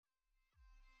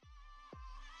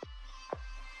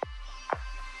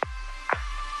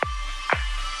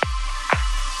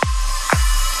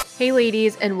Hey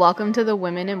ladies, and welcome to the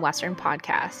Women in Western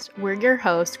podcast. We're your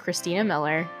hosts, Christina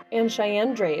Miller and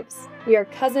Cheyenne Draves. We are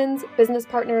cousins, business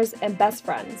partners, and best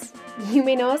friends. You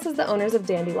may know us as the owners of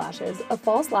Dandy Lashes, a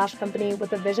false lash company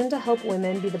with a vision to help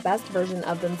women be the best version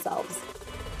of themselves.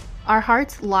 Our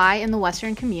hearts lie in the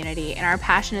Western community, and our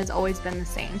passion has always been the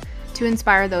same, to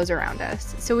inspire those around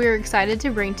us. So we are excited to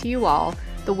bring to you all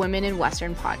the Women in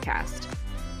Western podcast.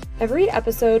 Every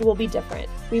episode will be different.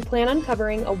 We plan on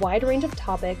covering a wide range of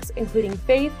topics, including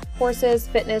faith, horses,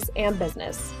 fitness, and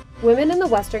business. Women in the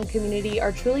Western community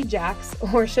are truly Jacks,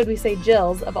 or should we say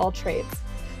Jills, of all trades.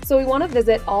 So we want to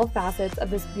visit all facets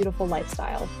of this beautiful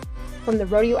lifestyle. From the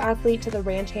rodeo athlete to the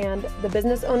ranch hand, the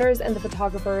business owners and the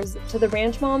photographers, to the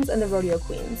ranch moms and the rodeo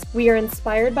queens. We are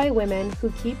inspired by women who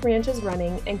keep ranches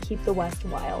running and keep the West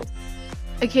wild.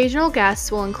 Occasional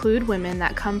guests will include women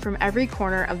that come from every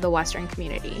corner of the Western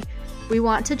community. We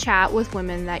want to chat with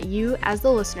women that you, as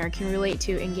the listener, can relate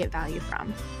to and get value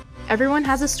from. Everyone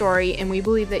has a story, and we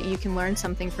believe that you can learn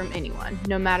something from anyone,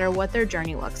 no matter what their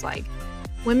journey looks like.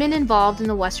 Women involved in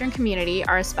the Western community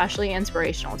are especially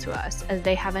inspirational to us, as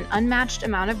they have an unmatched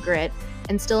amount of grit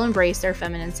and still embrace their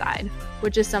feminine side,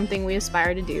 which is something we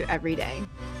aspire to do every day.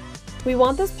 We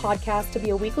want this podcast to be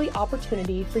a weekly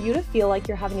opportunity for you to feel like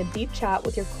you're having a deep chat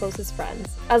with your closest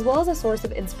friends, as well as a source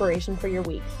of inspiration for your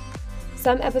week.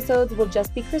 Some episodes will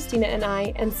just be Christina and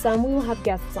I, and some we will have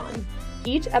guests on.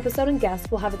 Each episode and guest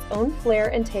will have its own flair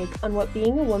and take on what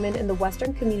being a woman in the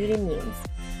Western community means,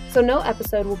 so no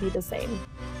episode will be the same.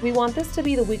 We want this to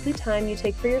be the weekly time you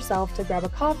take for yourself to grab a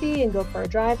coffee and go for a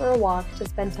drive or a walk to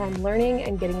spend time learning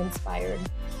and getting inspired.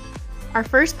 Our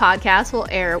first podcast will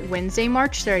air Wednesday,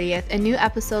 March 30th, and new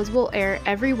episodes will air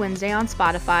every Wednesday on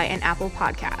Spotify and Apple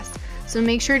Podcasts. So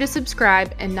make sure to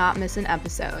subscribe and not miss an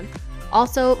episode.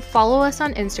 Also, follow us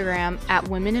on Instagram at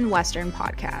Women in Western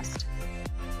Podcast.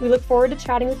 We look forward to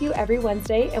chatting with you every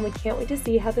Wednesday, and we can't wait to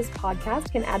see how this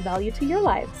podcast can add value to your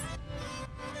lives.